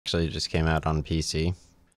Actually just came out on PC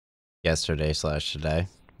yesterday/today,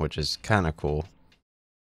 which is kind of cool.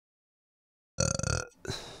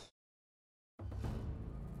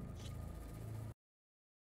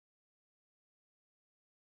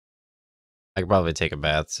 I could probably take a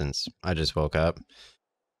bath since I just woke up,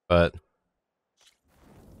 but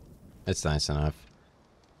it's nice enough.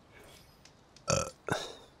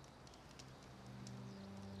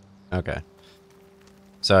 Okay.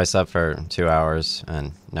 So I slept for 2 hours,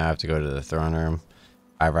 and now I have to go to the throne room.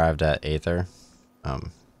 I arrived at AETHER.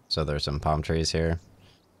 So there's some palm trees here.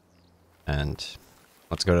 And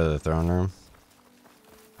let's go to the throne room.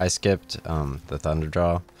 I skipped the Thunder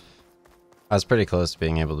Draw. I was pretty close to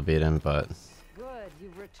being able to beat him, but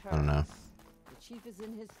I don't know.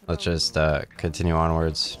 Let's just continue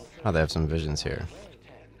onwards. Oh, they have some visions here.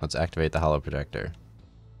 Let's activate the holo projector.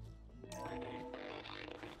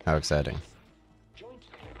 How exciting.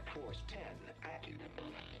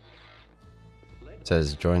 It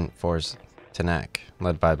says Joint Force Tenak,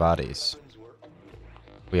 led by bodies.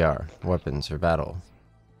 We are weapons for battle.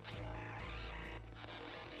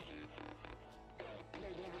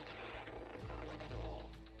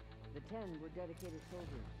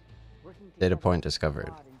 Data point discovered.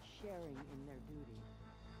 When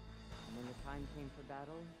the time came for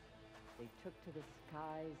battle, they took to the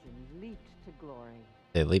skies and leaped to glory.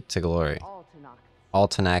 They leap to glory. All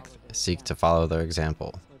Tenak seek to follow their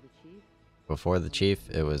example. Before the chief,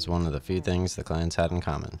 it was one of the few things the clans had in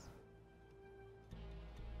common.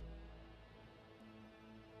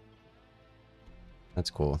 That's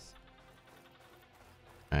cool.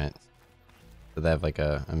 Alright. So they have like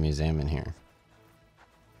a museum in here.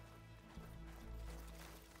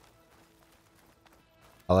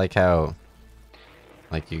 I like how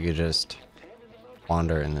like you could just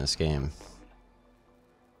wander in this game.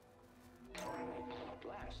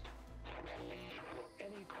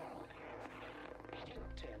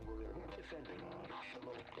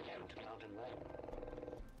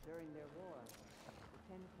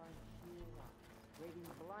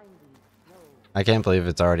 I can't believe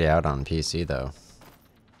it's already out on PC though.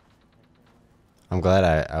 I'm glad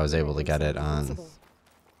I was able to get it on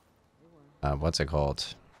what's it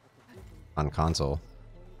called? On console.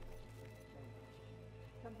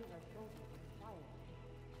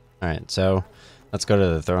 Alright, so let's go to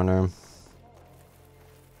the throne room.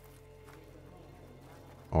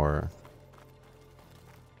 Or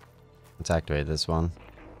let's activate this one.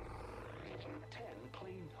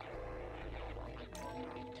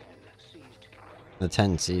 The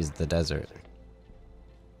 10 seized the desert.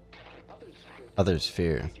 Others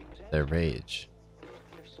fear their rage.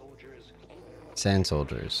 Sand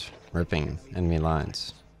soldiers ripping enemy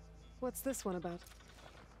lines. What's this one about?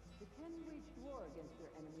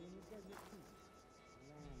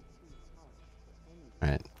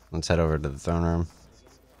 Alright, let's head over to the throne room.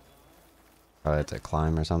 Probably have to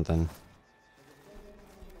climb or something.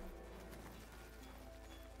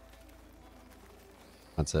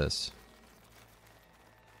 What's this?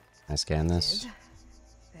 Can I scan this?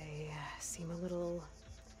 They seem a little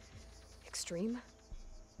extreme.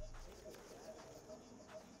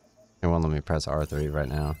 It won't let me press R3 right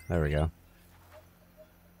now. There we go.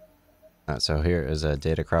 So here is a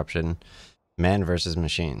data corruption. Man versus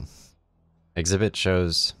machine. Exhibit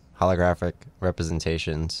shows holographic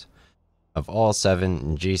representations of all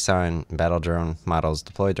 7 G-Sign battle drone models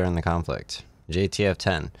deployed during the conflict.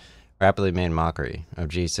 JTF-10 rapidly made mockery of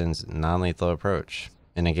G-Sin's non-lethal approach.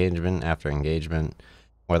 In engagement after engagement,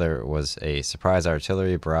 whether it was a surprise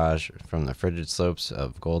artillery barrage from the frigid slopes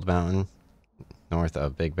of Gold Mountain, north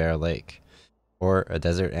of Big Bear Lake, or a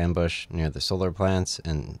desert ambush near the solar plants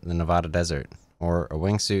in the Nevada desert, or a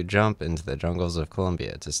wingsuit jump into the jungles of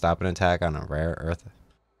Colombia to stop an attack on a rare earth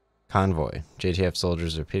convoy, JTF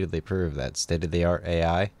soldiers repeatedly proved that state-of-the-art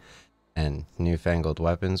AI and newfangled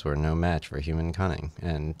weapons were no match for human cunning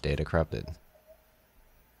and data corrupted.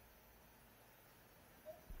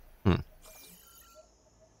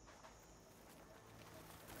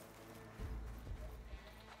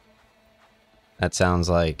 That sounds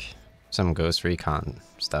like some Ghost Recon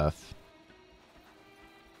stuff.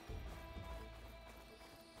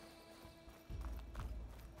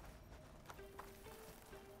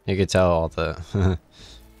 You could tell all the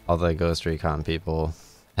all the Ghost Recon people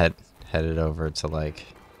headed over to like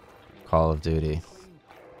Call of Duty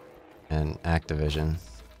and Activision.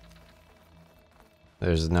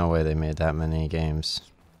 There's no way they made that many games.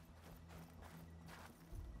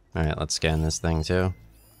 Alright, let's scan this thing too.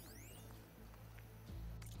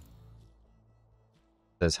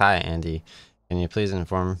 It says, hi Andy, can you please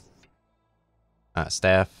inform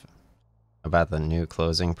staff about the new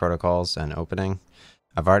closing protocols and opening?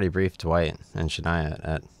 I've already briefed Dwight and Shania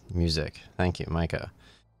at music. Thank you, Micah.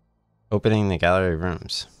 Opening the gallery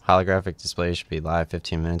rooms. Holographic displays should be live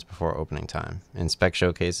 15 minutes before opening time. Inspect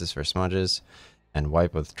showcases for smudges and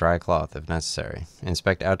wipe with dry cloth if necessary.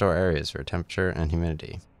 Inspect outdoor areas for temperature and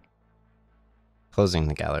humidity. Closing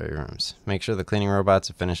the gallery rooms. Make sure the cleaning robots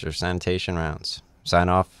have finished their sanitation rounds. Sign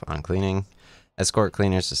off on cleaning. Escort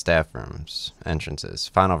cleaners to staff rooms. Entrances.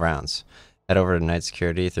 Final rounds. Head over to night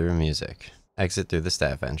security through music. Exit through the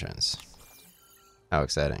staff entrance. How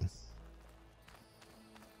exciting.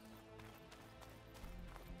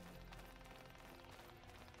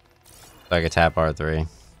 So I could tap R3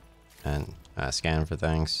 and scan for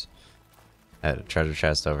things. At a treasure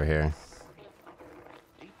chest over here.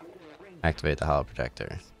 Activate the holo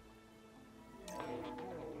projector.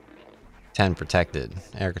 10 protected.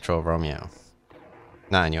 Air control Romeo.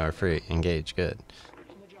 9, you are free. Engage. Good.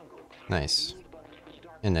 Nice.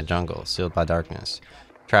 In the jungle, sealed by darkness.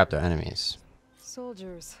 Trapped are enemies.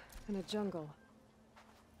 Soldiers in a jungle.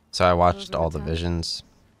 So I watched all the visions.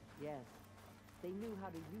 Yes. They knew how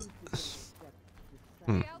to use the steps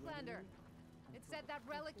to Hey, Outlander! It said that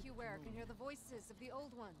relic you wear can hear the voices of the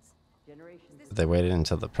old ones. generations. They waited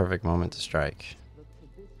until the perfect moment to strike. Look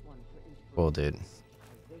to this one for inspiration. Cool, dude. As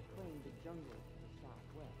they claim the jungle to the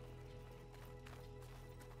southwest.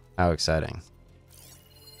 How exciting.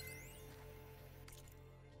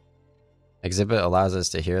 Exhibit allows us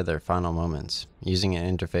to hear their final moments. Using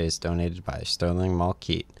an interface donated by Sterling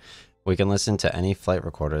Malkeet, we can listen to any flight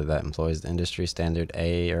recorder that employs the industry standard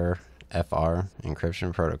AETHER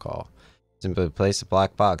encryption protocol. Simply place a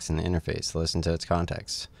black box in the interface to listen to its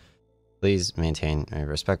context. Please maintain a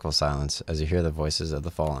respectful silence as you hear the voices of the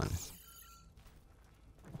fallen.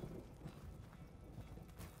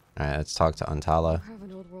 Alright, let's talk to Antala. You have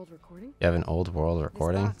an old world recording? You have an old world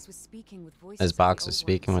recording? This box was speaking with voices This of box the was old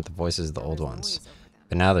speaking ones. with the voices of the Now old there's ones. noise over them.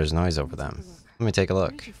 But now there's noise over Let's them. take a look. Let me take a Where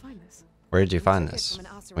look. did you find this? Where did you We find took it this? from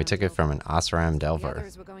an We took it from an Osram The Delver.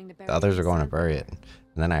 others were going to bury The others it are going to inside. bury it.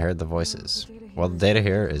 And then I heard the voices. The data Well, here the is data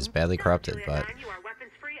here corrupted, is huh? badly corrupted, but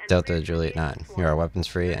Delta Juliet 9. You are weapons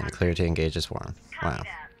free and clear to engage this swarm. Wow.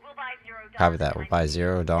 Copy that. We'll buy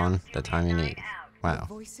 0 Dawn the time you need. The Wow.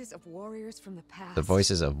 voices of warriors from the past. The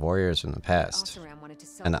voices of warriors from the past. Osram wanted to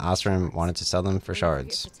sell And the them for Osram shards. wanted to sell them for The bravery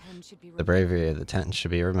of shards. the 10 should be The remembered. bravery of the 10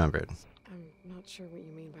 should be remembered. I'm not sure what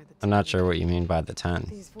you mean by the I'm not ten. sure what you mean by the 10.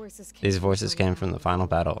 These voices came from the final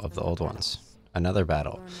battle of the old ones. Another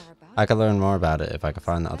battle. Learn more about I it. could learn more about it if I could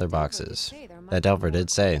find the That other Delver did boxes. say there might That be Delver more did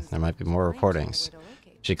say recordings there than might be more claimed to know recordings. where to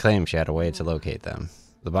locate She claimed she had a way to locate them.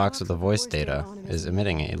 The box with the voice data is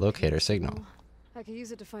emitting a locator signal. I could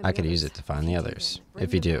use it to find I the could use others. it to find the If you do, others. then bring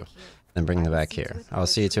If you them do, back here. then bring I them will back see here. to it that I will they're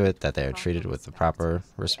see to it that they are treated treated with with the proper proper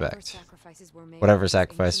Whatever respect. sacrifices were made Whatever by these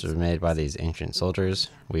sacrifices ancient were made by soldiers, these ancient we will honor soldiers,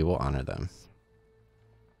 them. we will honor them.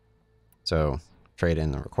 So, trade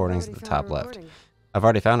in the recordings at Already the found a top left. recording. I've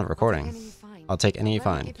already found a I'll take recording. any you find, I'll take but any you let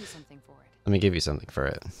me find. give you something for it. Let me give you something for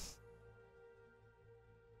it.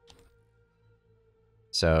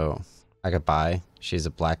 So, I could buy. She's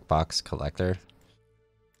a black box collector.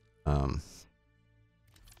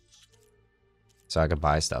 So I could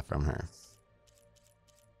buy stuff from her.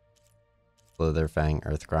 Slitherfang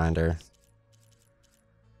Earth Grinder.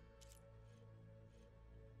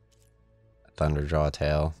 Thunderjaw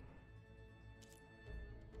Tail.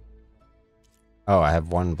 Oh, I have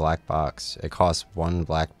one black box. It costs one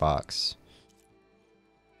black box.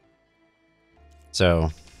 So,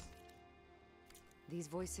 These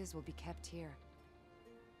voices will be kept here.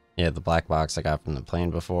 yeah, the black box I got from the plane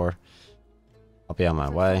before. I'll be on my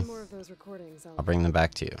If I way. find more of those recordings, I'll bring them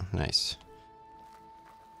back to you. Nice.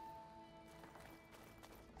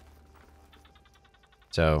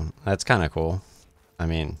 So, that's kind of cool. I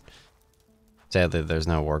mean, sadly there's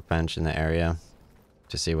no workbench in the area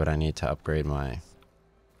to see what I need to upgrade my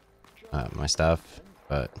my stuff,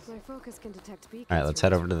 but My focus can detect beacons alright, let's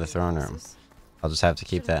from head over to the its throne room. voices. I'll just have to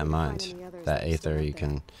keep Shouldn't that in really find mind. any others That that are still Aether, out you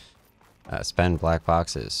there. can spend black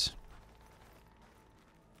boxes.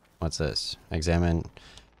 What's this? Examine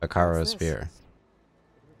Bakaro's What's this? spear.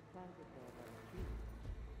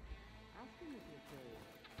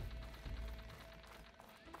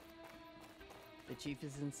 The chief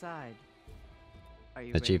is inside. Are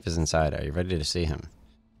you The ready chief to is see inside. him? Are you ready to see him?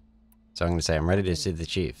 So I'm going to say I'm ready to see the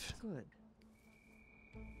chief. Good.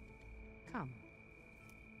 Come.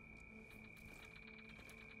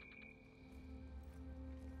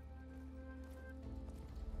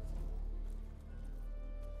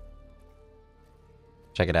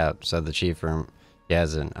 Check it out. So the chief room, he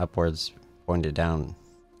has an upwards pointed down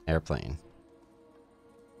airplane.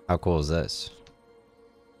 How cool is this?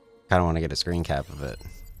 Kind of want to get a screen cap of it.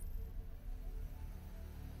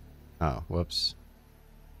 Oh, whoops.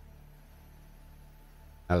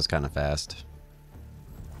 That was kind of fast.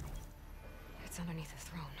 It's underneath the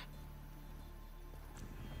throne.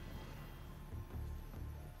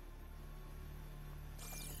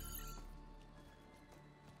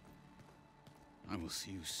 I will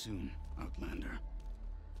see you soon, Outlander.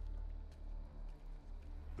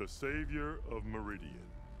 The savior of Meridian.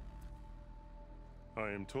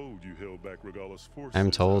 I am told you held back Regala's forces.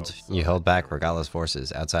 I'm told you held back Regala's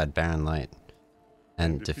forces outside Barren Light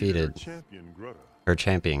and defeated her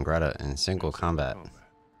champion Greta in single combat.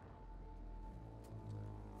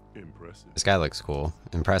 Impressive. This guy looks cool.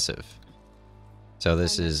 Impressive. So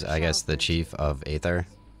this is, I guess, the chief of AETHER.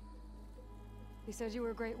 He said you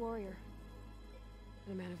were a great warrior.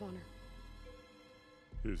 And a man of honor.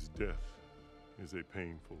 His death is a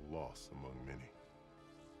painful loss among many.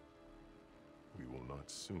 We will not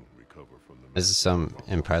soon recover from the... This is some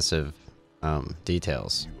impressive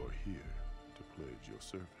details. You are here to pledge your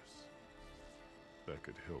service. That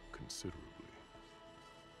could help considerably.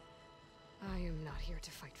 I am not here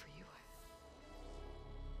to fight for you.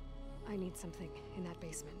 I need something in that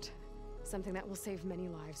basement. Something that will save many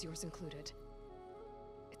lives, yours included.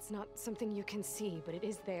 It's not something you can see, but it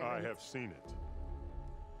is there. I have seen it.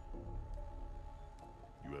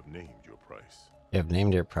 You have named your price. You have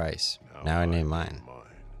named your price. Now I name mine.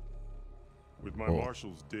 With my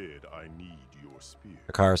marshals dead, I need your spear.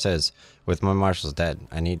 Akara says, with my marshals dead,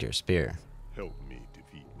 I need your spear. Help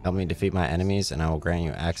me defeat my enemies, and I will grant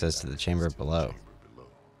you access to the chamber below.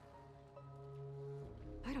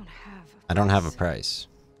 I don't have a price.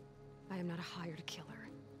 I am not a hired killer.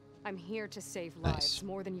 I'm here to save lives,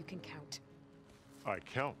 more than you can count. I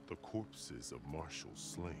count the corpses of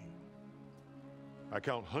marshals slain. I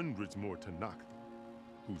count hundreds more to knock,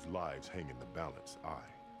 whose lives hang in the balance. I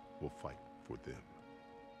will fight for them.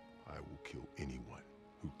 I will kill anyone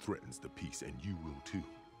who threatens the peace, and you will too,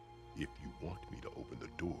 if you want me to open the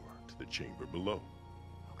door to the chamber below.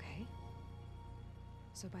 Okay.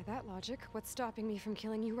 So by that logic, what's stopping me from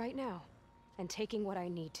killing you right now? And taking what I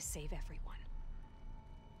need to save everyone?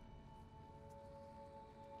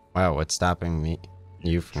 Wow, what's stopping me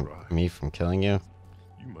from killing you?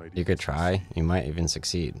 You could try. You might even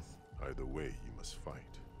succeed. Either way, you must fight.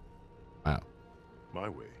 Wow. My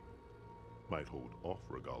way might hold off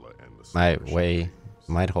Regala and the... My way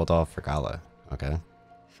might hold off Regala. Okay.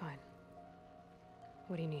 Fine.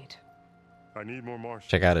 What do you need? I need more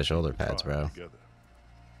marshals. Check out his shoulder pads, bro. Together.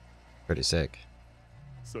 Pretty sick.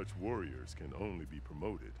 Such warriors can only be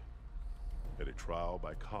promoted at a trial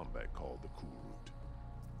by combat called the Cool Route.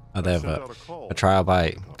 Oh, they have a trial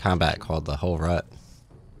by combat called the Whole Rut.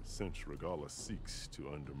 Since Regala seeks to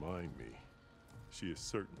undermine me, she is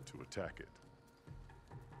certain to attack it.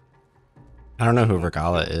 I don't know who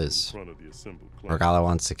Regala is. Regala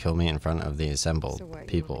wants to kill me in front of the assembled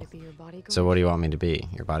people. So what do you want me to be?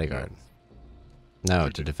 Your bodyguard? No,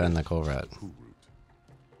 to defend the Cool Rut.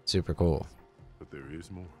 Super cool. But there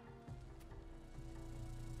is more.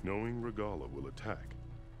 Knowing Regala will attack,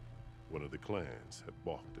 one of the clans have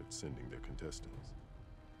balked at sending their contestants.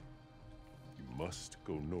 You must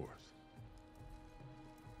go north.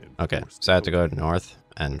 Okay, so I have to go north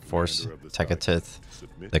and force Tekatith,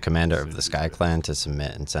 the commander of the Sky Clan, to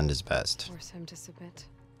submit and send his best. Force him to submit.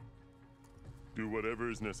 Do whatever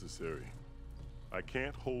is necessary. I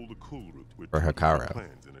can't hold a Cool Route with For Hikaru.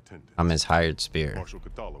 clans in attendance. I'm his hired spear. Marshal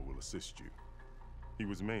Kathala will assist you. He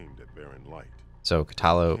was maimed at Barren Light. So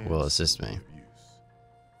Katalo will assist me.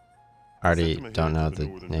 I already don't know the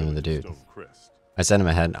name of the dude. I sent him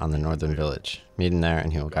ahead on the northern village. Meet him there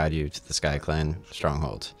and he will guide you to the Sky Clan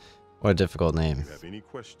stronghold. What a difficult name. If you have any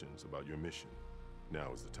questions about your mission,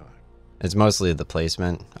 now is the time. It's mostly the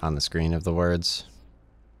placement on the screen of the words.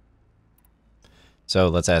 So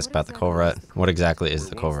let's ask about the Coal Rut. What exactly is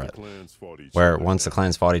the Coal Rut? Where once the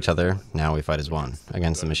clans fought each other, now we fight as one,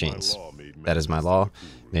 against the machines. That is my law,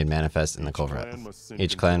 made manifest in the Coal Rut.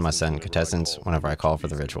 Each clan must send contestants whenever I call for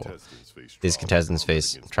the ritual. These contestants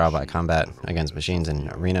face trial by combat against machines in an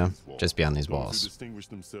arena just beyond these walls.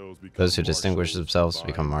 Those who distinguish themselves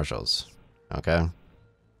become marshals. Okay?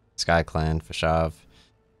 Sky Clan, Fashav,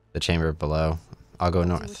 the chamber below. I'll go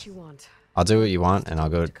north. I'll do what you want, and I'll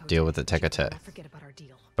go deal with the Tekate.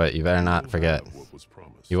 But you better not forget.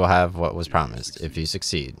 You will have what was promised if you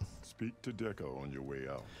succeed. Speak to Dekka on your way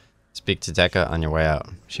out. Speak to Dekka on your way out.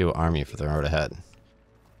 She will arm you for the road ahead.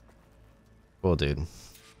 Cool, dude.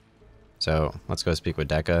 So, let's go speak with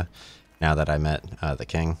Dekka now that I met the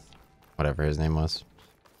king. Whatever his name was.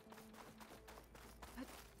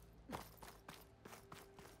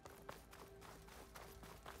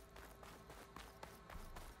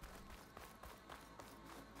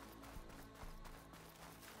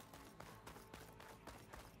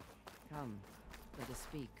 Come, let us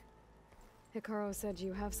speak. Hikaru said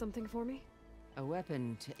you have something for me? A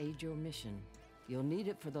weapon to aid your mission. You'll need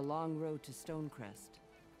it for the long road to Stonecrest.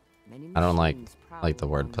 Many I don't like machines prowl the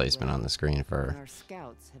word along placement way, on the screen and for our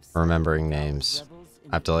scouts have remembering sighted names. rebels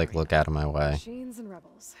in I have to the like area. look out of my way. Machines and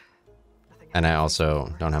rebels. Nothing And I haven't faced also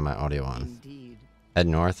before. don't have my audio on. Indeed. Head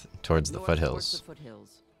north towards the North towards foothills. the foothills.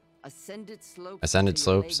 Ascended slopes Ascended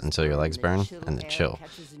slopes until your legs burn and the chill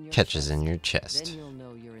catches in your chest. Then you'll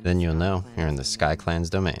know you're in Then the you'll Sky know Clan's you're in the Sky domain. Clan's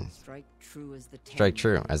domain. Strike true as the 10. Strike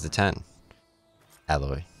true as the 10.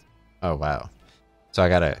 Alloy. Oh wow. So I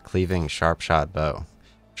got a Cleaving Sharpshot Bow.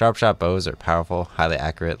 Sharpshot bows are powerful, highly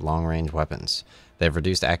accurate, long-range weapons. They have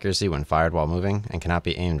reduced accuracy when fired while moving and cannot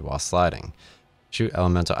be aimed while sliding. Shoot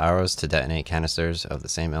elemental arrows to detonate canisters of the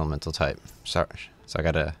same elemental type. So I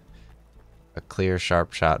got a clear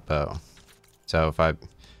Sharpshot Bow. So if I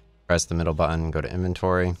press the middle button, go to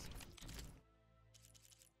inventory.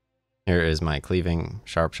 Here is my Cleaving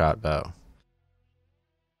Sharpshot Bow.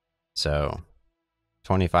 So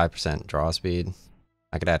 25% draw speed.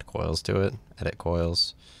 I could add coils to it. Edit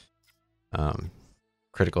coils.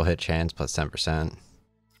 Critical hit chance plus 10%.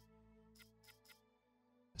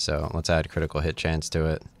 So let's add critical hit chance to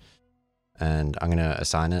it. And I'm going to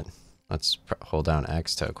assign it. Let's hold down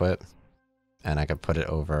X to equip. And I could put it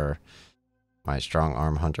over my strong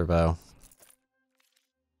arm hunter bow.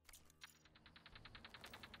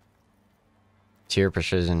 Tier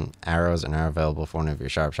precision arrows are now available for one of your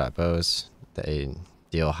sharpshot bows. They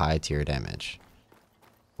deal high tier damage.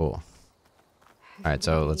 Cool. Alright,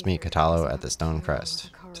 so let's meet Katalo at the Stone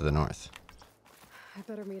Crest to the north. I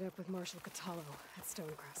better meet up with Marshal Katalo at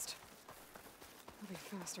Stonecrest. It'll be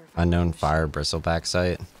faster if I Unknown finish. fire bristleback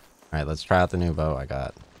sight. Alright, let's try out the new bow I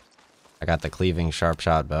got. I got the Cleaving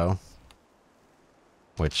Sharpshot Bow,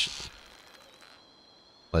 which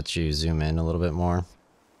lets you zoom in a little bit more.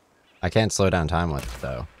 I can't slow down time with it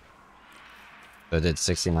though. So it did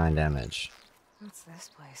 69 damage What's this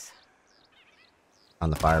place? on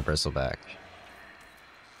the fire bristleback.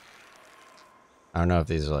 I don't know if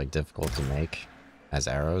these are like difficult to make as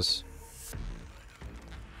arrows.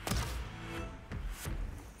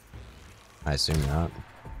 I assume not.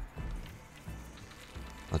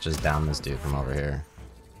 Let's just down this dude from over here.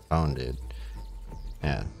 Phone dude.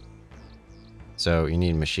 Yeah. So you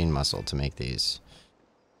need machine muscle to make these.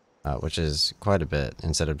 Which is quite a bit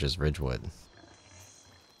instead of just ridgewood.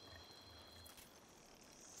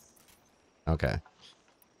 Okay.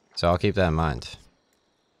 So I'll keep that in mind.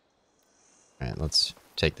 Alright, let's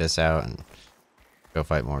take this out and go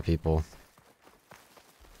fight more people.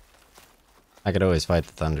 I could always fight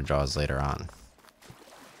the Thunderjaws later on.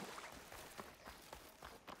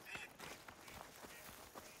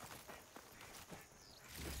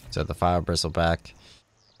 So the fire bristleback,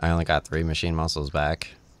 I only got 3 machine muscles back,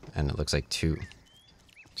 and it looks like 2.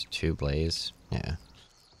 It's 2 blaze, yeah.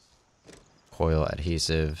 Coil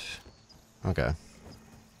adhesive, okay.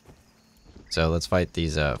 So let's fight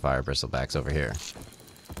these fire bristlebacks over here.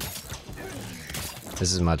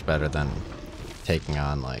 This is much better than taking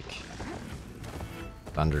on like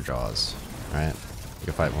Thunderjaws, right? You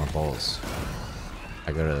can fight more bulls.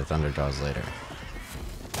 I go to the Thunderjaws later.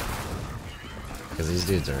 Because these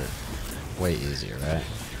dudes are way easier, right?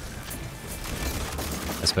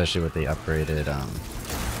 Especially with the upgraded,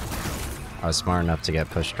 I was smart enough to get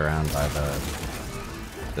pushed around by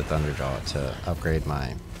the Thunderjaw to upgrade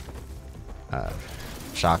my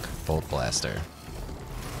Shock Boltblaster.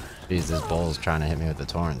 Jeez, this bull's trying to hit me with the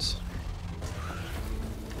torns.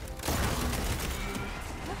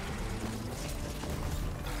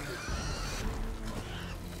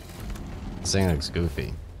 This thing looks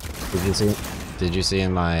goofy. Did you see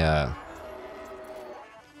in my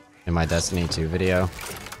Destiny 2 video?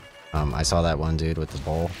 I saw that one dude with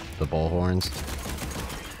the bull horns.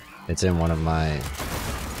 It's in one of my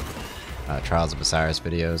Trials of Osiris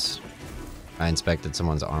videos. I inspected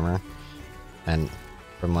someone's armor, and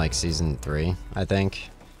from like season 3, I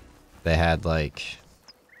think, they had like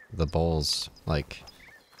the bulls, like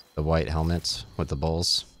the white helmets with the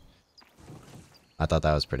bulls. I thought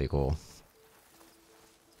that was pretty cool.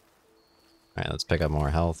 Alright, let's pick up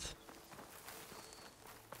more health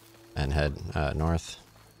and head north.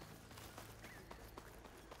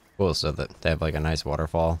 Cool, so that they have like a nice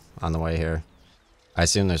waterfall on the way here. I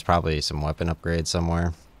assume there's probably some weapon upgrades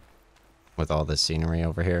somewhere with all this scenery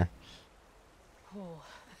over here. Oh,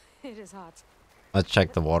 it is hot. Let's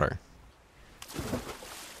check the water.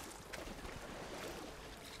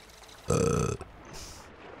 I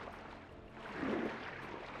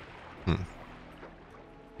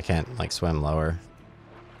can't like swim lower.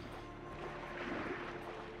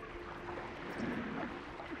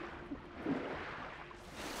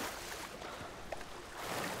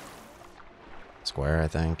 Square, I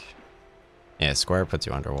think. Yeah, square puts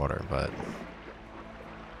you underwater, but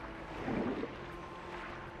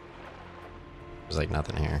there's like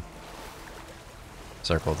nothing here.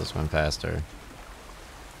 Circle to swim past her.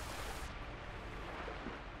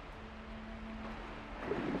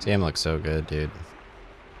 This game looks so good, dude.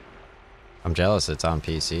 I'm jealous it's on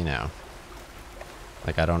PC now.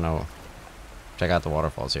 Like, I don't know. Check out the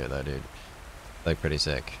waterfalls here, though, dude. They look pretty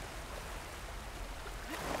sick.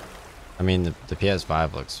 I mean, the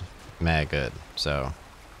PS5 looks mad good, so.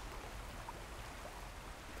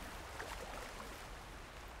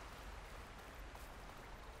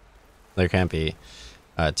 There can't be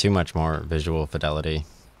too much more visual fidelity.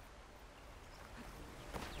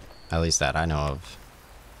 At least that I know of.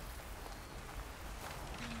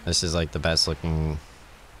 This is like the best looking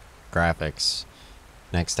graphics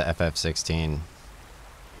next to FF16.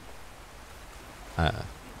 I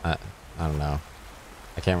don't know.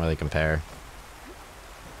 I can't really compare.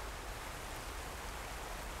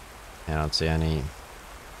 I don't see any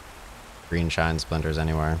Greenshine splinters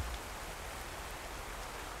anywhere.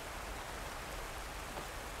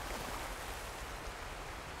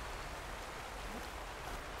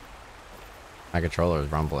 My controller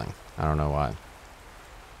is rumbling. I don't know why.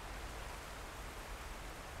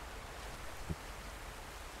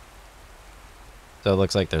 So it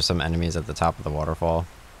looks like there's some enemies at the top of the waterfall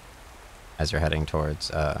as you're heading towards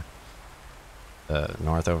the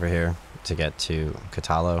north over here to get to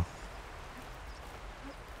Katalo.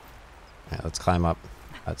 Yeah, let's climb up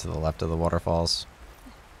to the left of the waterfalls.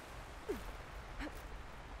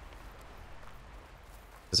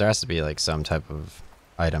 Because there has to be like some type of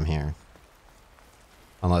item here.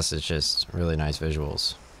 Unless it's just really nice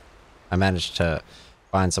visuals. I managed to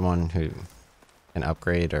find someone who can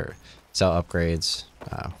upgrade or sell upgrades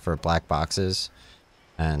for black boxes,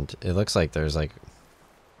 and it looks like there's like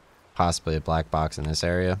possibly a black box in this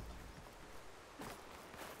area.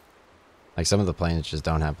 Like some of the planes just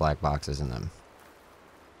don't have black boxes in them.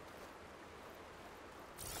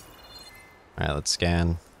 Alright, let's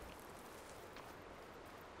scan.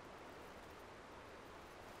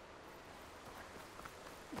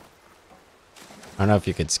 I don't know if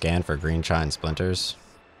you could scan for Greenshine splinters.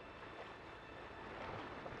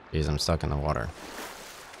 Jeez, I'm stuck in the water.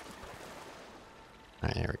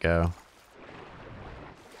 Alright, here we go.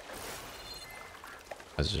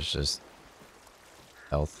 This is just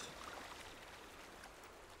health.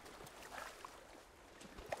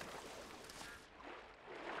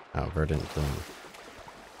 Oh, verdant bloom.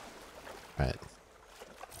 Right.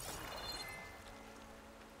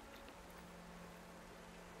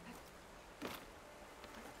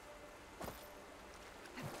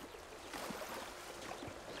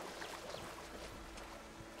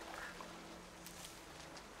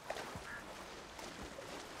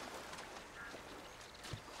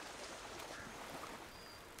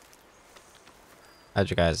 How'd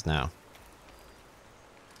you guys know?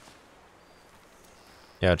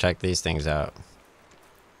 Yo, check these things out.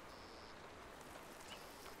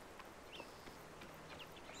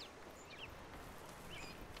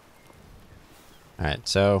 Alright,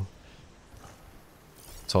 so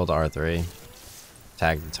let's hold R3,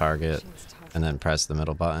 tag the target, and then press the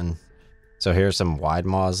middle button. So here's some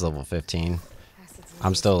Widemaws, level 15.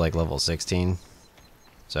 I'm still like level 16,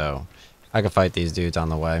 so I can fight these dudes on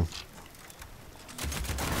the way.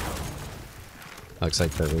 Looks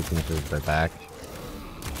like their weakness is their back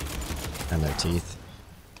and their teeth.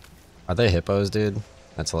 Are they hippos, dude?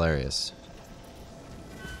 That's hilarious.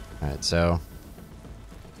 Alright, so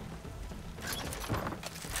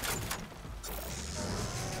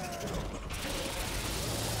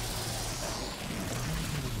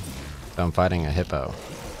I'm fighting a hippo.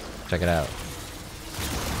 Check it out.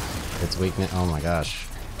 Its weakness, oh my gosh.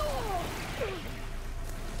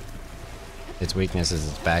 Its weakness is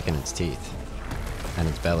its back and its teeth. And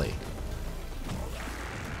its belly.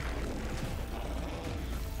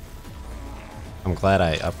 I'm glad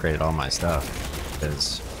I upgraded all my stuff,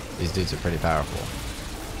 because these dudes are pretty powerful.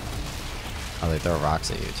 Oh, they throw rocks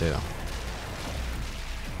at you too.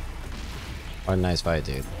 What a nice fight,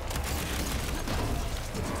 dude.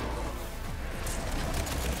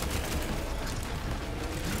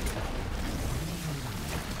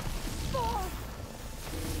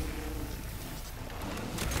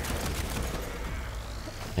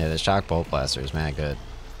 Yeah, the Shock Boltblaster is mad good.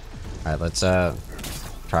 Alright, let's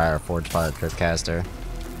try our Forge Fire Tripcaster.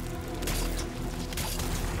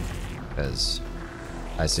 Because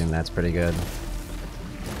I assume that's pretty good.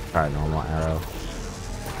 Try a normal arrow.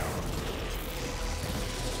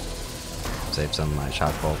 Save some of my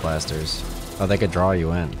Shock Boltblasters. Oh, they could draw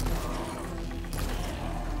you in.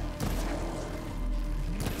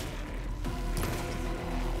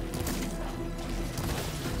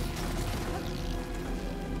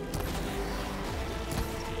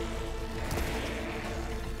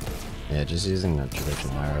 Yeah, just using the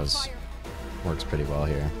traditional arrows works pretty well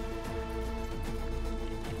here.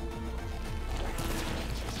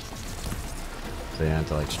 So you don't have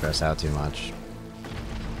to like stress out too much.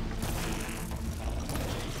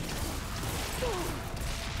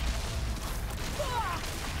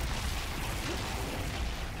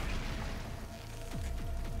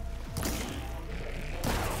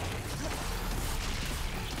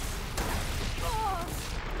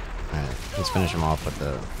 Alright, let's finish him off with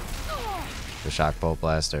the Shock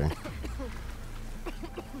Boltblaster.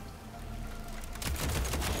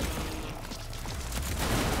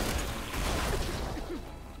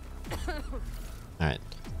 Alright.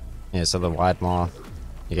 Yeah, so the Widemaw,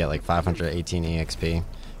 you get like 518 EXP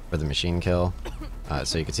for the machine kill.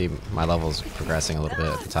 So you can see my level's progressing a little bit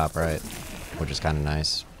at the top right, which is kind of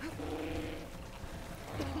nice.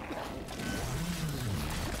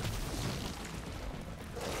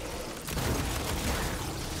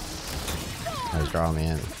 He's drawing me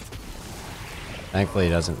in. Thankfully, he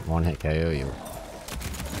doesn't one-hit KO you.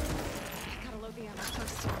 Gotta load the ammo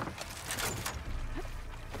first.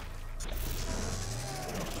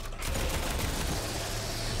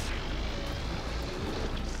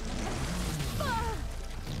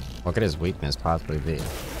 What could his weakness possibly be?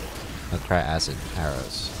 Let's try acid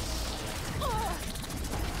arrows.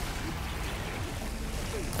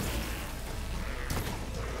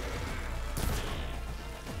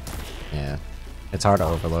 Yeah, it's hard to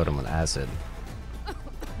overload him with acid.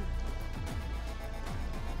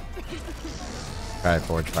 Try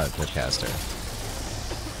Forge Fire Pitcaster.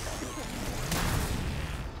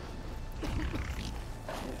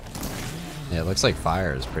 Yeah, it looks like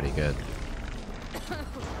fire is pretty good.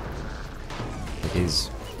 Like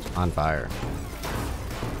he's on fire.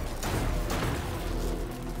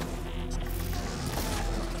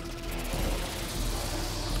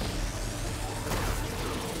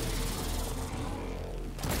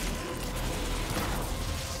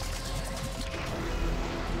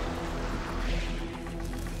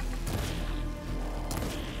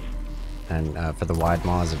 And for the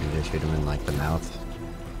Widemaws, if you just shoot him in like the mouth,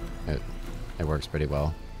 it works pretty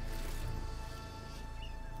well.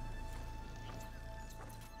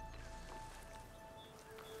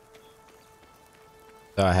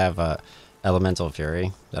 So I have Elemental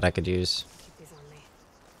Fury that I could use. Keep these on me.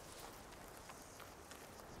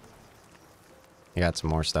 You got some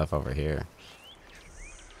more stuff over here.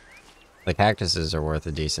 The cactuses are worth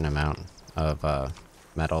a decent amount of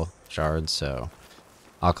metal shards, so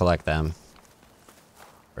I'll collect them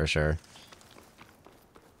for sure.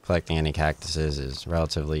 Collecting any cactuses is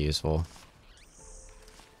relatively useful.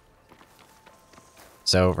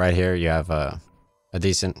 So right here you have a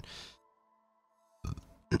decent...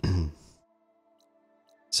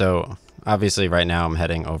 So obviously right now I'm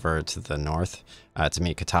heading over to the north to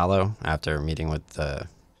meet Katalo after meeting with the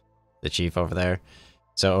chief over there.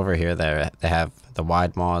 So over here they have the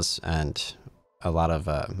Widemaws and a lot of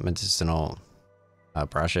medicinal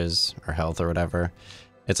brushes or health or whatever.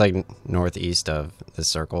 It's like northeast of the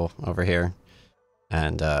circle over here,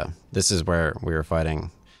 and this is where we were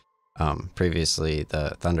fighting previously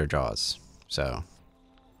the Thunderjaws. So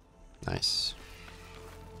nice.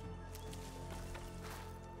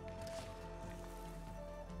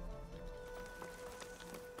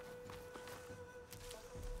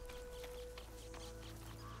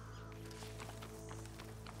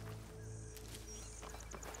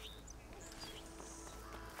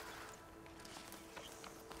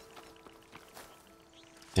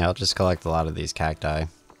 Yeah, I'll just collect a lot of these cacti.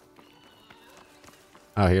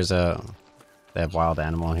 Oh, here's they have wild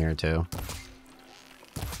animal here too.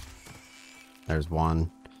 There's one,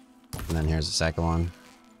 and then here's the second one.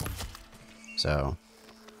 So,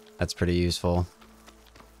 that's pretty useful.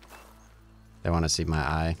 They want to see my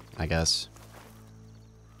eye, I guess.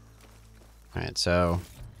 Alright, so,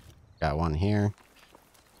 got one here.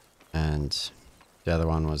 And the other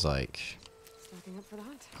one was like, Stacking up for the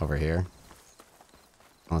hunt. over here.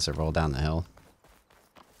 Unless it rolled down the hill.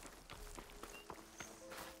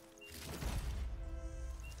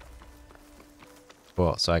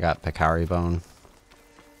 Cool, so I got Picari bone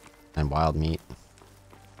and wild meat.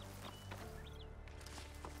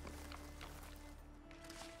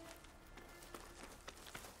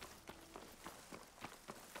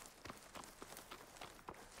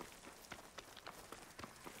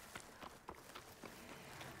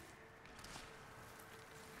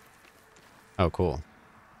 Oh, cool.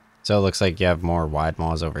 So it looks like you have more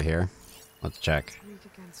Widemaws over here. Let's check. Weak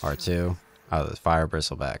against R2. Oh, the fire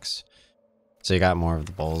bristlebacks. So you got more of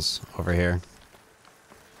the bulls over here.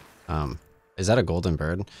 Is that a golden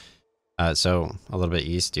bird? So a little bit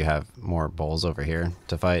east, you have more bulls over here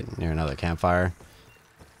to fight near another campfire.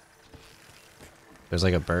 There's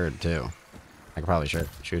like a bird too. I could probably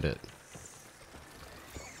shoot it.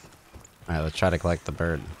 Alright, let's try to collect the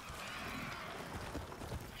bird.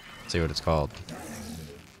 See what it's called.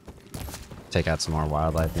 Take out some more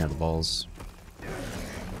wildlife near the bulls.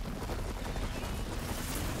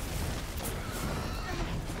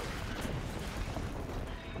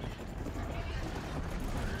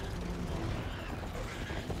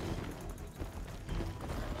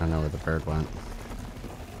 I don't know where the bird went.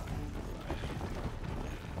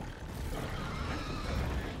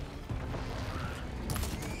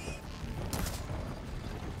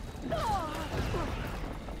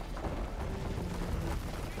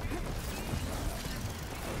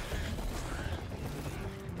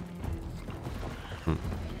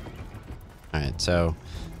 Alright, so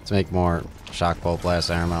let's make more Shock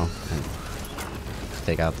Boltblaster ammo and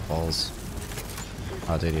take out the bulls.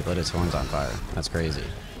 Oh dude, he lit his horns on fire. That's crazy.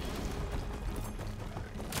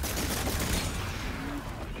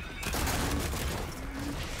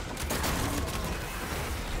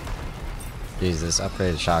 Jeez, this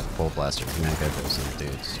upgraded Shock Boltblaster can make good those little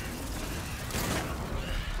dudes.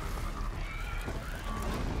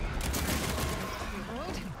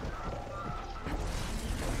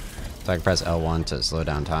 So I can press L1 to slow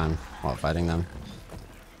down time while fighting them.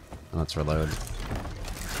 And let's reload.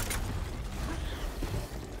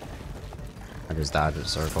 I just dodge a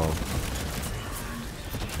circle.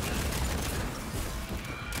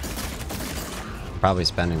 Probably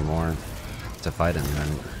spending more to fight him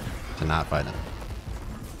than to not fight him.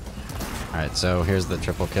 Alright, so here's the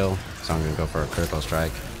triple kill. So I'm gonna go for a critical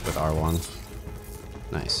strike with R1.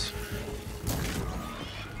 Nice.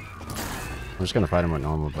 I'm just gonna fight him with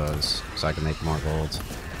normal bows so I can make more gold.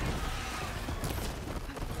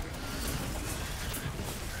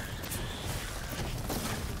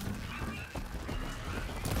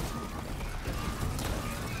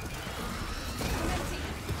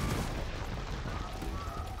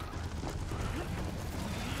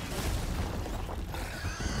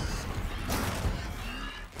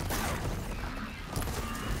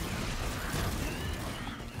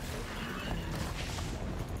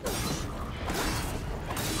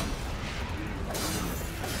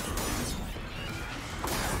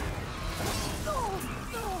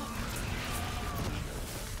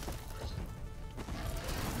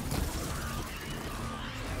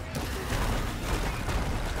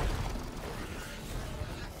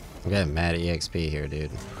 I'm getting mad EXP here,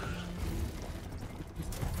 dude.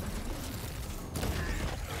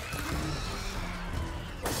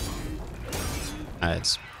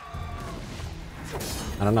 Alright,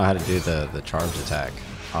 I don't know how to do the charge attack.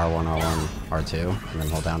 R1, R1, R2, and then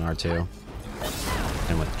hold down R2.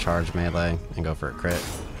 And with the charge melee, and go for a crit.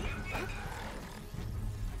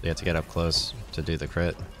 You have to get up close to do the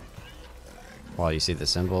crit. While you see the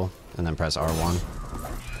symbol, and then press R1.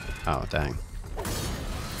 Oh, dang.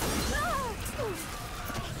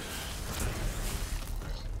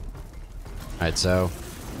 Alright, so...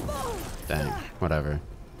 Dang, whatever.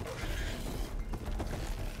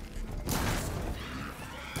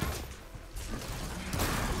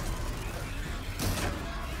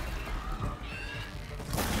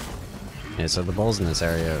 Yeah, so the bulls in this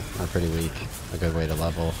area are pretty weak. A good way to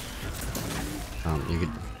level. You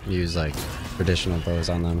could use, like, traditional bows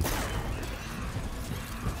on them.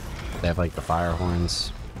 They have, like, the fire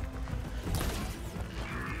horns.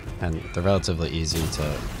 And they're relatively easy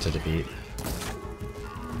to defeat.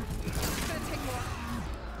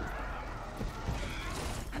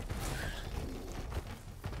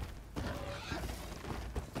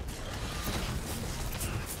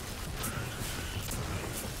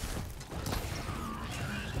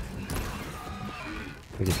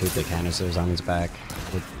 We can shoot the canisters on its back,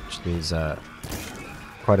 which does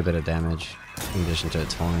quite a bit of damage in addition to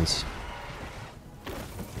its horns.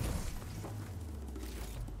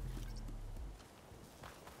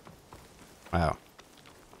 Wow,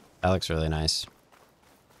 that looks really nice.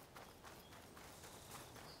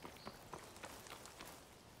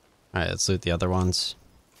 Alright, let's loot the other ones.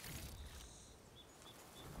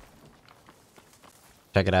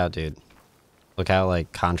 Check it out, dude. Look how,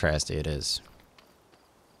 like, contrasty it is.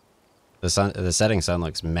 The setting sun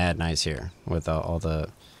looks mad nice here with all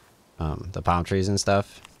the palm trees and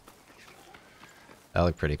stuff. That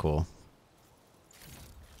looked pretty cool.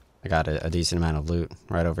 I got a decent amount of loot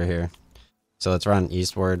right over here. So let's run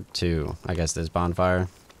eastward to, I guess, this bonfire.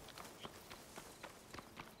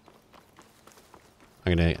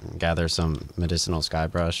 I'm gonna gather some medicinal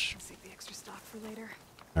skybrush. Save the extra stock for later.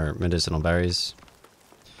 Or medicinal berries.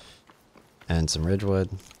 And some ridgewood.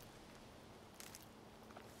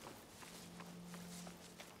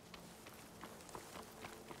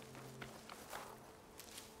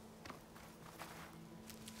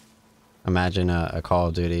 imagine a Call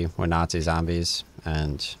of Duty with Nazi zombies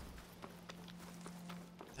and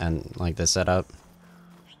like this setup.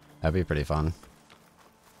 That'd be pretty fun.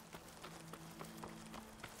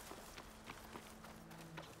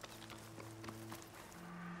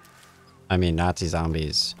 I mean, Nazi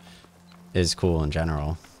zombies is cool in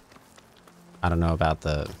general. I don't know about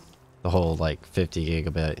the whole like 50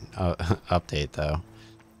 gigabit update though.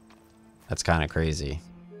 That's kind of crazy.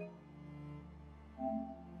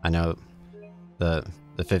 I know the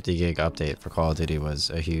 50 gig update for Call of Duty was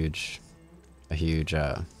a huge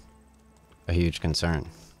concern.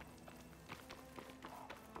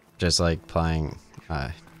 Just like playing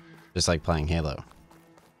Halo.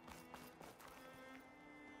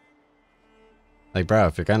 Like, bro,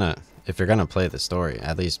 if you're gonna play the story,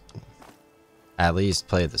 at least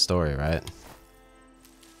play the story, right?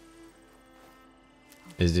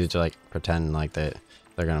 These dudes are like pretending like they're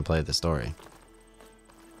gonna play the story.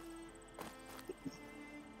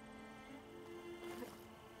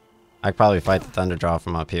 I could probably fight the Thunderjaw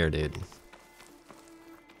from up here, dude.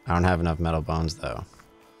 I don't have enough metal bones though.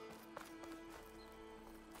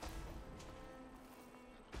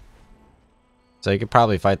 So you could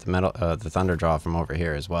probably fight the Thunderjaw from over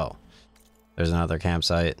here as well. There's another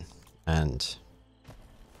campsite, and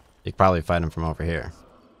you could probably fight him from over here.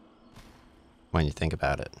 When you think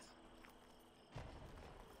about it.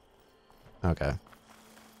 Okay.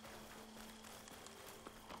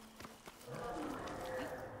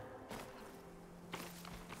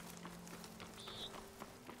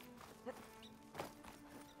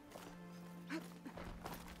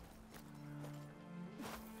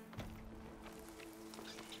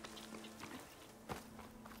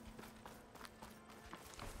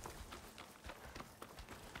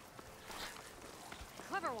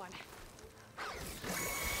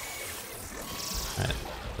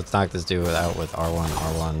 Let's knock this dude out with R1,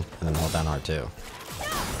 R1, and then hold down R2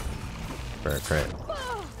 for a crit.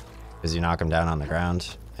 Because you knock him down on the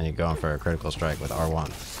ground, and you go in for a critical strike with R1.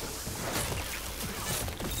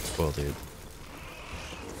 Cool, dude.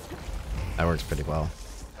 That works pretty well.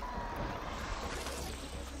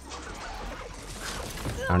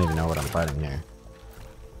 I don't even know what I'm fighting here.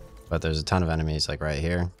 But there's a ton of enemies, like right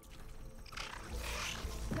here.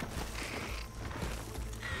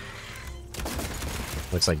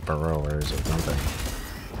 Looks like burrowers or something.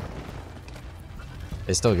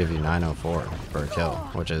 They still give you 904 for a kill,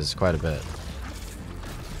 which is quite a bit.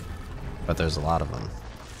 But there's a lot of them.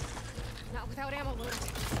 Not without ammo load.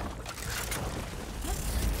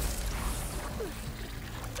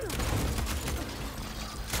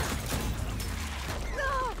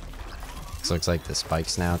 This looks like the spike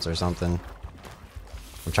snouts or something.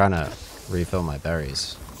 I'm trying to refill my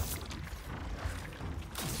berries.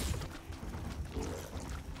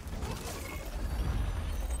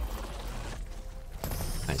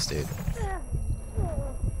 Nice, dude.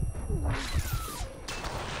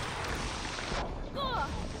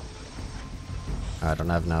 I don't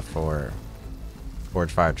have enough for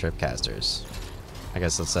Forge Fire Tripcasters. I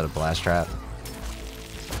guess let's set a blast trap.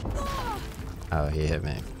 Oh, he hit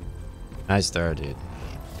me. Nice throw, dude.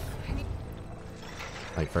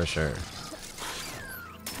 Like, for sure.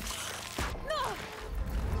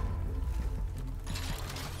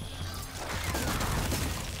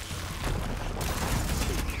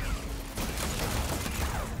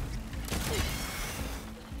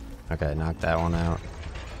 Okay, knock that one out.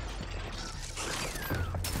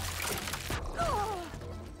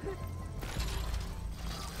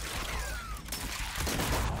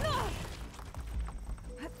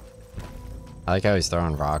 I like how he's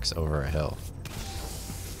throwing rocks over a hill.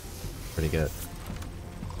 Pretty good.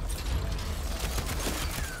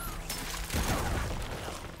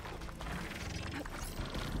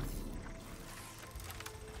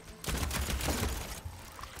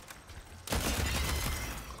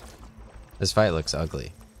 This fight looks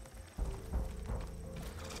ugly.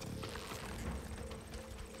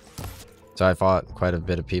 So I fought quite a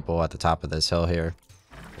bit of people at the top of this hill here.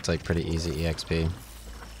 It's like pretty easy EXP.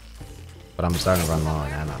 But I'm starting to run low on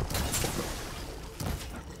ammo.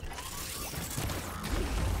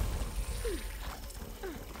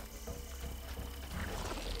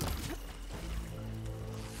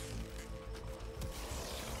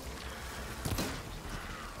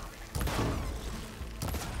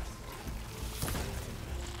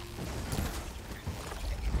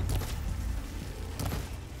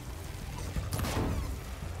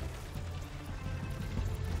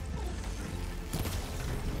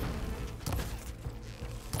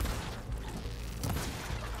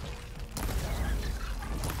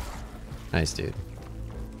 Nice, dude.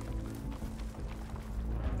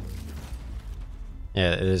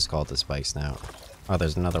 Yeah, it is called the Spike Snout. Oh,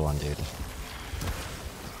 there's another one, dude.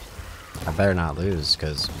 I better not lose,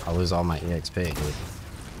 because I'll lose all my EXP, dude.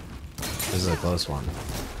 This is a close one.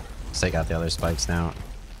 Let's take out the other Spike Snout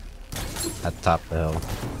at the top of the hill.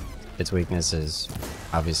 Its weakness is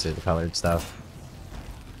obviously the colored stuff.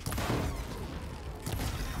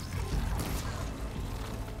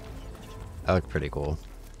 That looked pretty cool.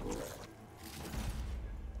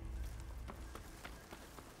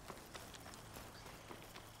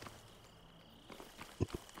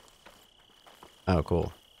 Oh,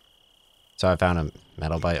 cool. So I found a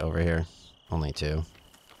metal bite over here. Only 2.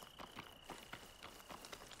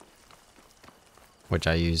 Which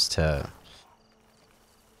I use to...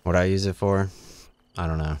 What I use it for? I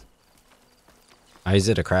don't know. I use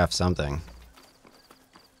it to craft something.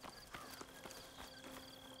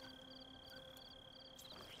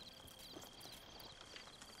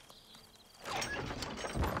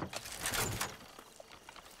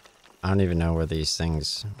 I don't even know where these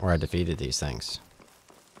things... Where I defeated these things.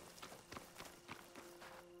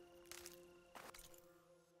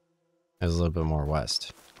 It was a little bit more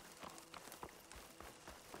west.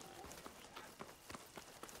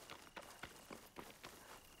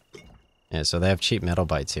 Yeah, so they have cheap metal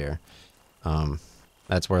bites here.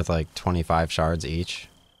 That's worth like 25 shards each.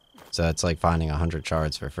 So that's like finding 100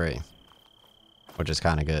 shards for free. Which is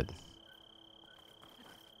kind of good.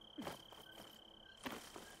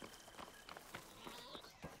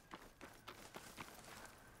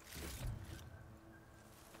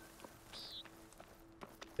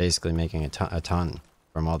 Basically making a ton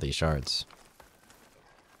from all these shards.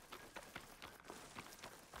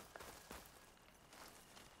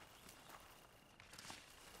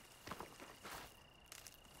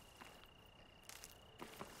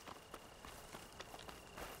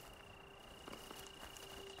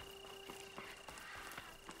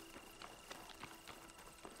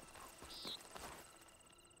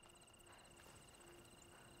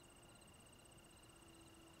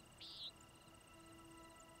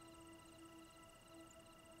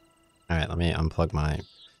 Alright, let me unplug my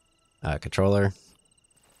controller.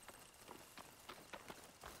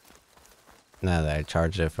 Now that I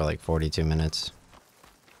charged it for like 42 minutes.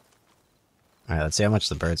 Alright, let's see how much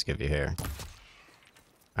the birds give you here.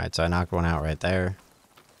 Alright, so I knocked one out right there.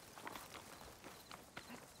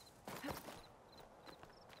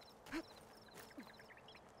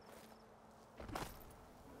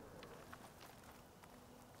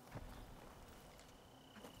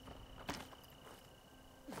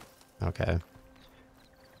 Okay.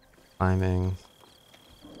 Climbing.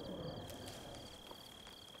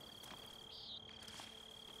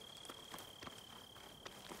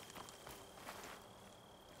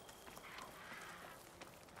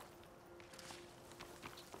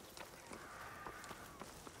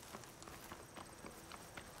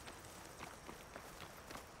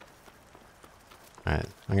 Alright,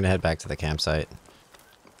 I'm gonna head back to the campsite.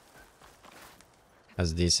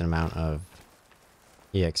 Has a decent amount of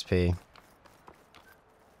EXP.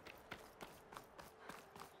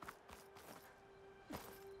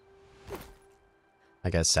 I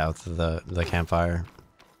guess south of the campfire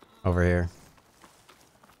over here.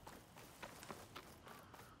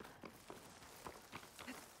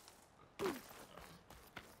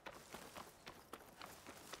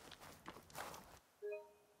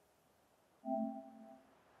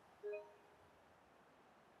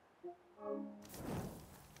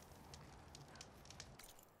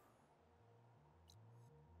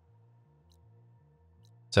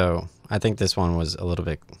 So I think this one was a little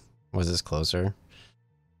bit, was this closer?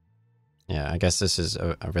 Yeah, I guess this is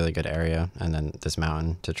a really good area, and then this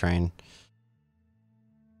mountain to train.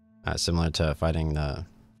 Similar to fighting the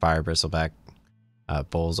fire bristleback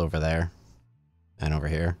bulls over there and over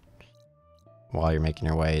here. While you're making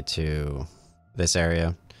your way to this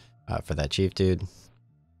area for that chief dude.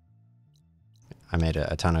 I made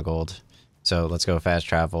a ton of gold. So let's go fast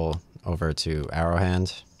travel over to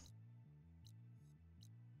Arrowhand.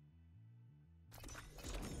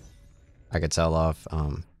 I could sell off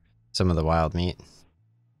some of the wild meat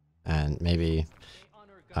and maybe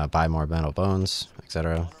buy more metal bones,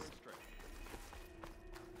 etc.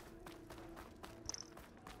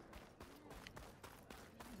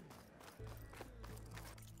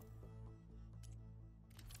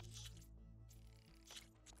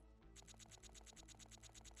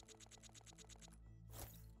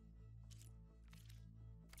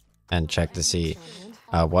 And check to see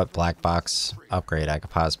what black box upgrade I could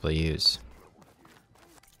possibly use.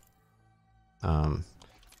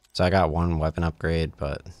 So I got one weapon upgrade,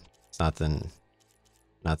 but it's nothing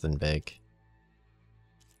big.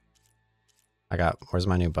 Where's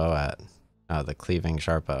my new bow at? the Cleaving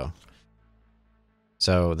Sharpshot Bow.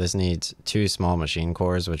 So this needs 2 small machine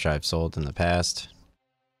cores, which I've sold in the past.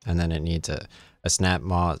 And then it needs a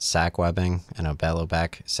Snapmaw sack webbing and a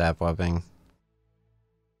bellowback sap webbing,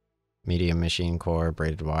 medium machine core,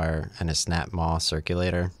 braided wire, and a Snapmaw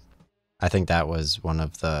circulator. I think that was one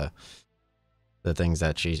of the things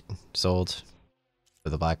that she sold for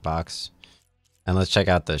the black box. And let's check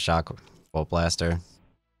out the Shock Boltblaster.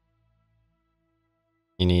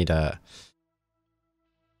 You need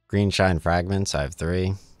Greenshine fragments. I have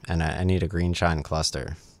 3, and I need a Greenshine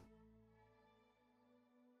cluster.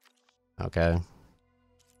 Okay.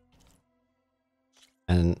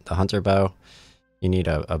 And the hunter bow, you need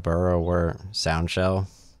a burrower sound shell.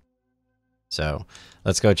 So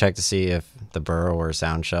let's go check to see if the burrower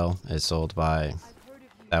sound shell is sold by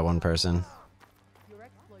that one person. Your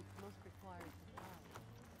exploits must require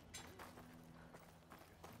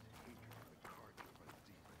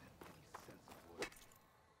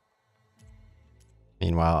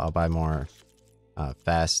Meanwhile, I'll buy more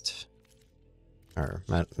fast or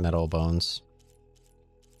metal bones.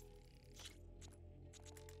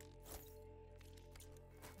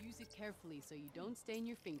 Use it carefully so you don't stain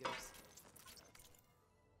your fingers.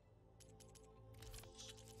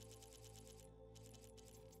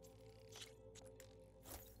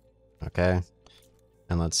 Okay.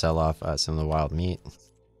 And let's sell off some of the wild meat.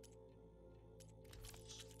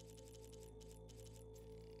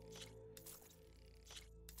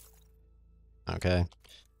 Okay.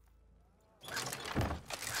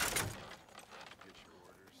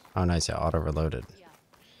 Oh, nice. Yeah, auto reloaded. Yeah.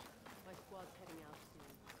 My squad's heading out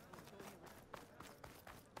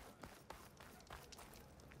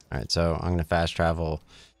soon. Alright, so I'm going to fast travel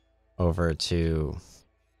over to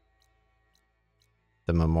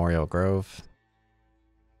the Memorial Grove.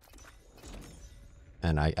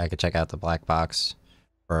 And I could check out the black box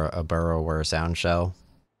for a burrower sound shell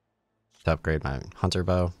to upgrade my hunter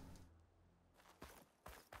bow.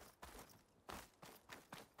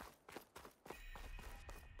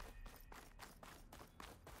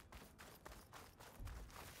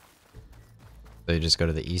 So you just go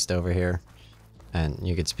to the east over here, and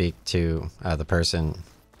you could speak to the person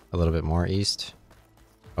a little bit more east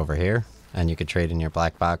over here, and you could trade in your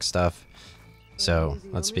black box stuff. So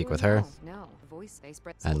let's speak with her,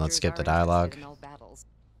 and let's skip the dialogue.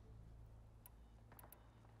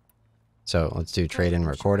 So let's do trade in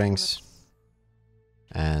recordings,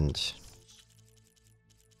 and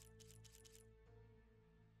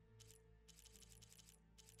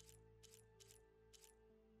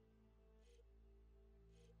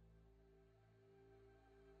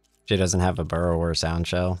she doesn't have a burrower sound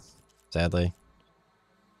shell, sadly.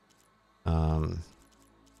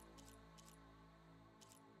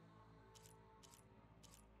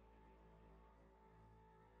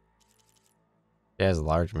 She has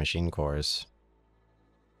large machine cores.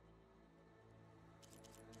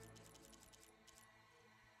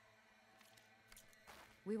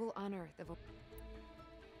 We will honor the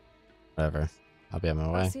Whatever. I'll be on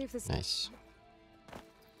my way. see if this Nice.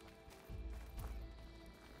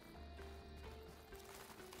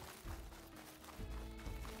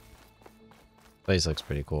 Place looks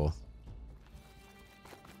pretty cool.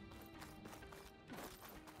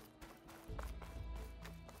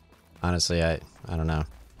 Honestly, I don't know.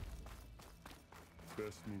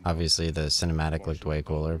 Obviously the cinematic looked way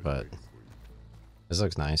cooler, but this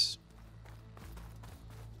looks nice.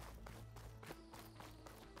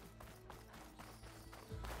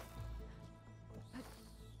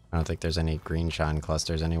 I don't think there's any Greenshine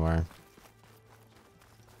clusters anywhere.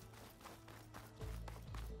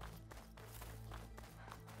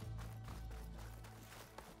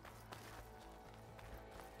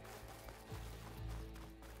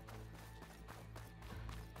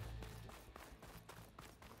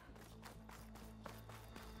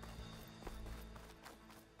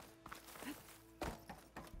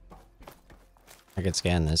 I could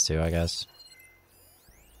scan this too, I guess.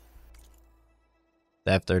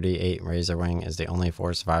 The F-38 Razor Wing is the only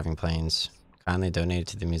 4 surviving planes. Kindly donated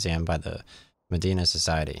to the museum by the Medina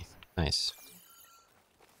Society. Nice.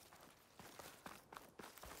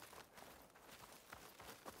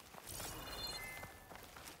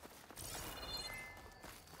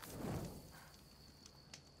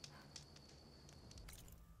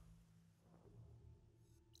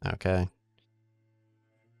 Okay.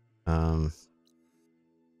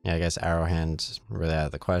 Yeah, I guess Arrowhand's really out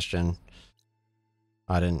of the question.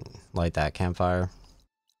 I didn't light that campfire.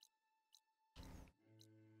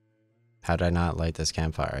 How did I not light this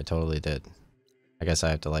campfire? I totally did. I guess I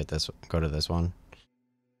have to light this, go to this one.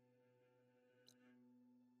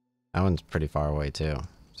 That one's pretty far away too,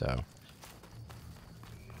 so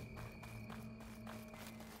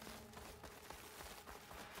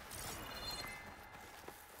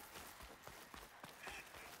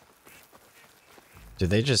Do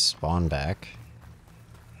they just spawn back?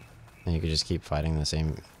 And you could just keep fighting the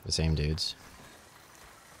same dudes?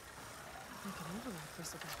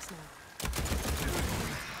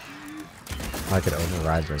 I could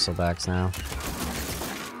override bristlebacks now.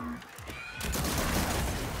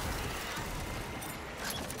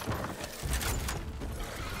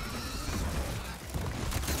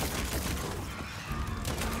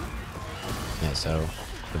 Yeah, so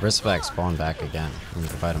the bristlebacks spawn back again, and you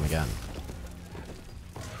can fight them again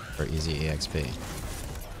for easy EXP.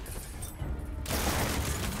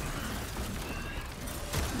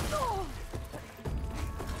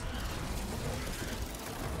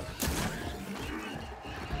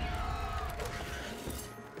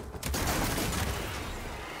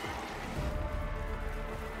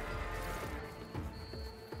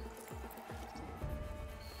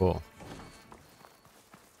 Cool.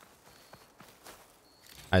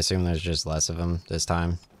 I assume there's just less of them this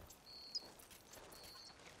time.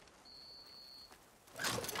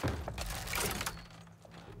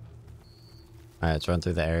 Alright, let's run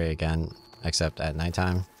through the area again, except at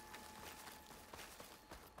nighttime.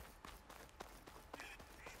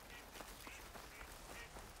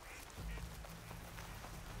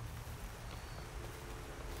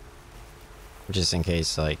 Just in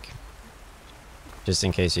case, like, just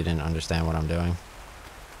in case you didn't understand what I'm doing.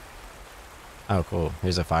 Oh, cool.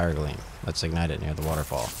 Here's a fire gleam. Let's ignite it near the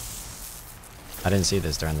waterfall. I didn't see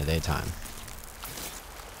this during the daytime.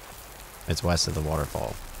 It's west of the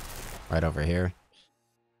waterfall. Right over here.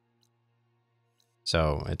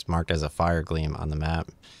 So it's marked as a fire gleam on the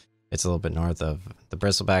map. It's a little bit north of the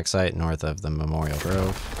Bristleback site, north of the Memorial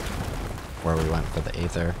Grove, where we went for the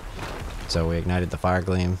Aether. So we ignited the fire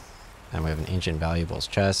gleam, and we have an ancient valuables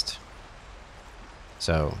chest.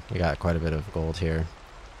 So we got quite a bit of gold here.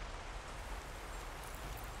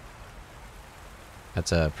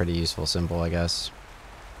 That's a pretty useful symbol, I guess.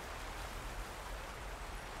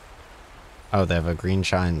 Oh, they have a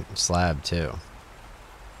Greenshine Slab too.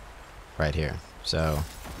 Right here. So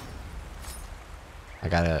I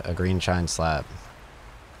got a Greenshine Slab.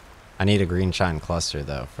 I need a Greenshine cluster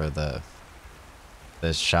though for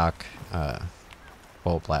this Shock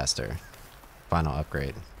Boltblaster final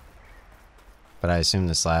upgrade. But I assume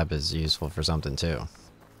the slab is useful for something too.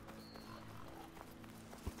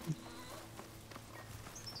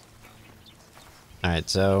 Alright,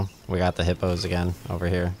 so we got the hippos again over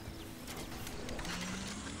here.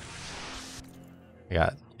 We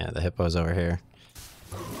got, yeah, the hippos over here.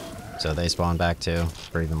 So they spawn back too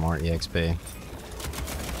for even more EXP.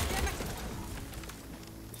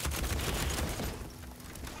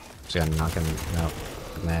 Just gotta knock him out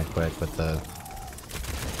mad quick with the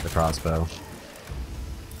crossbow.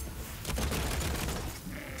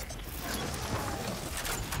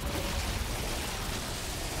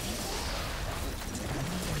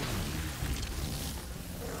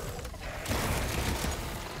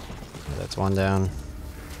 That's one down.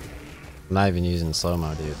 I'm not even using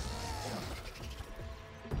slow-mo, dude.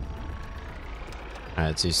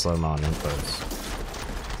 Alright, let's use slow-mo on infos.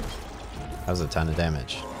 That was a ton of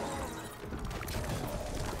damage.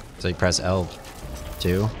 So you press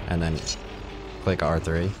L2 and then click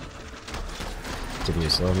R3 to do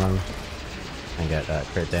slow-mo and get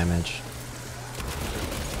crit damage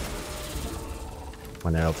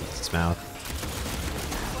when it opens its mouth.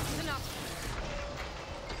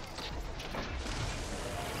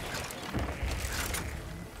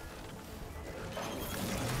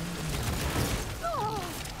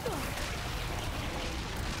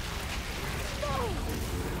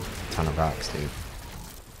 Ton of rocks, dude.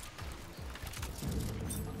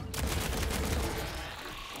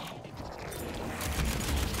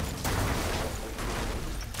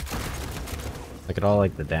 Look at all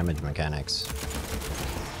like the damage mechanics.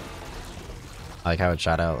 I like how it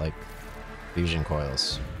shot out like fusion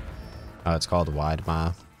coils. Oh, it's called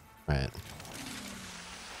Widemaws. Right.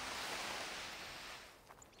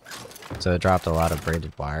 So it dropped a lot of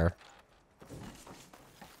braided wire.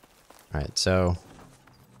 Alright, so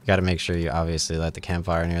you gotta make sure you obviously light the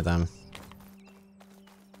campfire near them,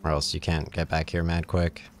 or else you can't get back here mad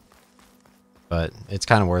quick. But it's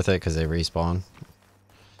kind of worth it because they respawn.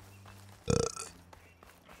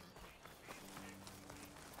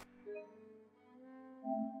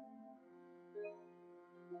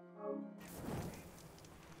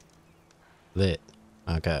 Lit.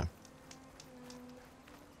 Okay.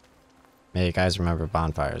 Yeah, you guys remember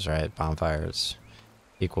bonfires, right? Bonfires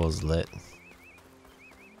equals lit.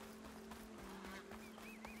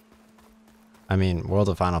 I mean, World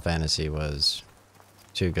of Final Fantasy was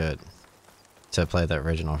too good to play the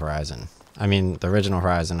original Horizon. I mean, the original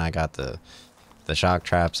Horizon, I got the shock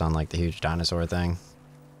traps on like the huge dinosaur thing,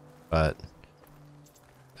 but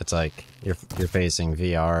it's like you're facing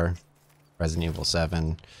VR, Resident Evil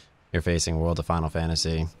 7, you're facing World of Final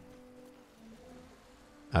Fantasy.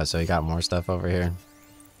 Oh, so you got more stuff over here.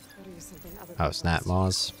 Oh,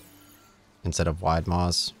 Snapmaws instead of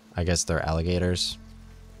Widemaws. I guess they're alligators.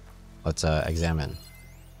 Let's examine.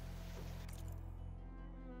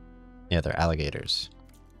 Yeah, they're alligators.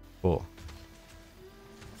 Cool.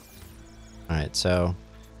 Alright, so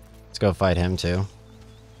let's go fight him too.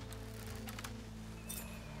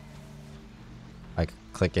 Like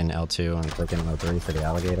click in L2 and click in L3 for the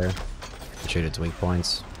alligator. Shoot its weak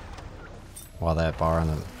points. While that bar on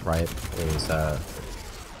the right is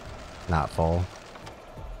not full.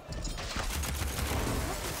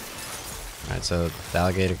 Alright, so the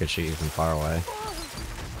alligator could shoot you from far away.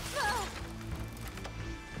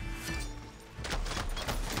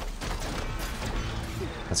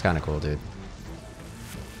 That's kind of cool, dude.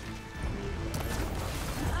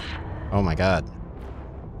 Oh my god.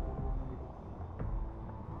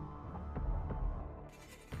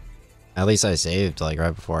 At least I saved, like,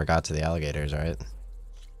 right before I got to the alligators, right?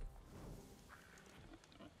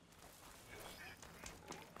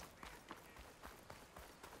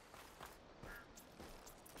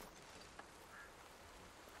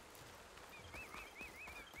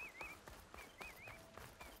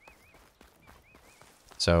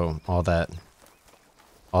 So, all that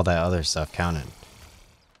other stuff counted.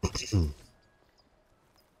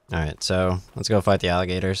 Alright, so, let's go fight the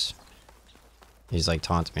alligators. He's like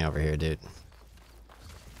taunting me over here, dude.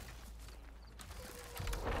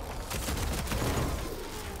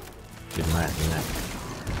 Dude, my neck.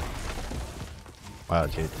 Wow,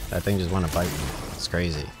 dude. That thing just wanted to bite me. It's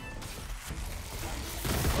crazy.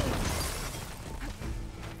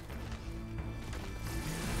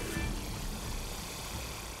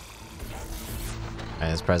 Alright,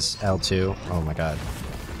 let's press L2. Oh my god.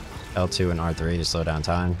 L2 and R3 to slow down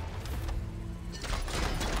time.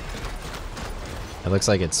 It looks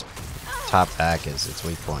like its top back is its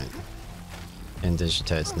weak point. In addition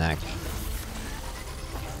to its neck.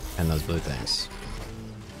 And those blue things.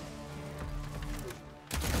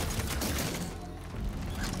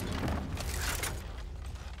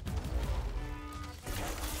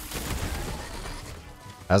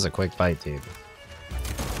 That was a quick bite, dude.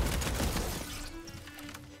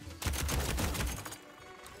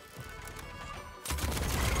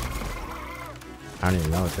 I don't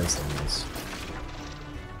even know what this thing is.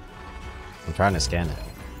 I'm trying to scan it.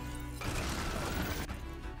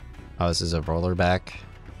 Oh, this is a roller back.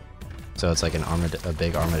 So it's like a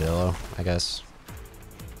big armadillo, I guess.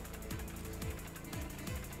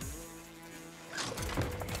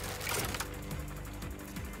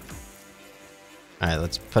 Alright,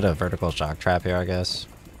 let's put a vertical shock trap here, I guess.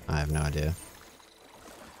 I have no idea.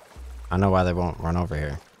 I don't know why they won't run over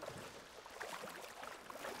here.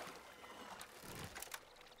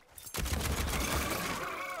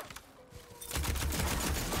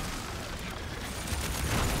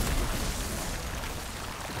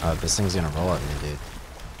 Oh, this thing's gonna roll at me, dude.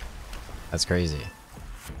 That's crazy.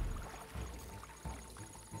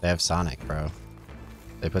 They have Sonic, bro.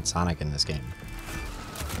 They put Sonic in this game.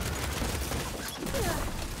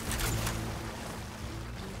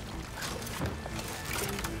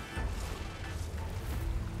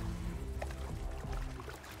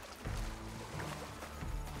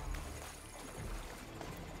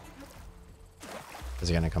 Is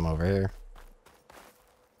he gonna come over here?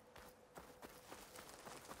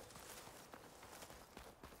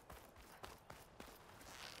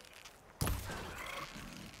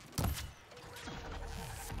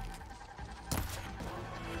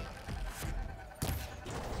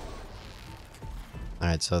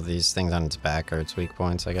 Alright, so these things on its back are its weak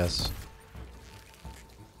points, I guess.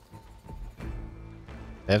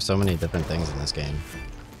 They have so many different things in this game.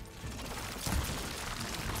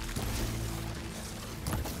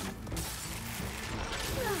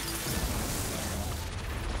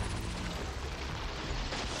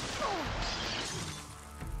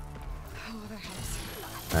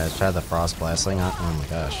 Alright, let's try the frost blasting on. Oh my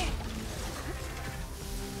gosh.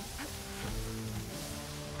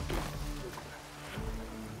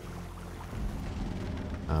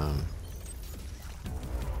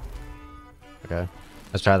 Okay.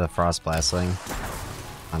 Let's try the frost blasting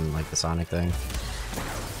on like the Sonic thing.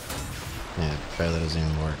 Yeah, barely doesn't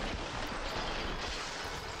even work.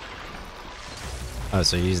 Oh,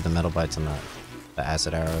 so you use the metal bites on the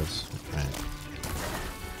acid arrows. Right.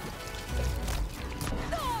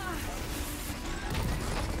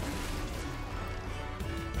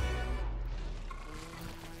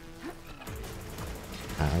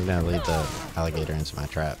 I'm gonna lead the alligator into my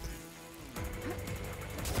trap.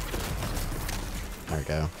 There we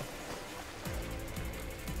go.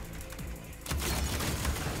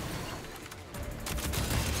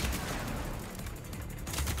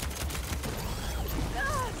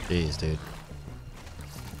 Jeez, dude.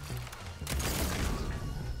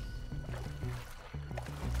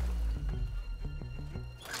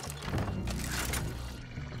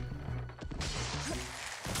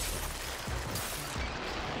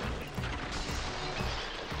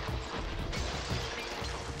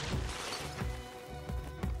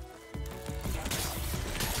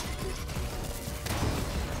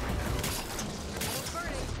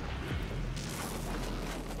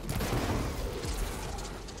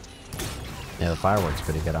 Yeah, the firework's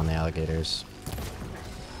pretty good on the alligators.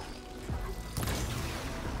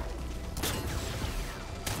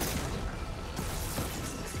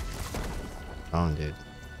 Oh, dude.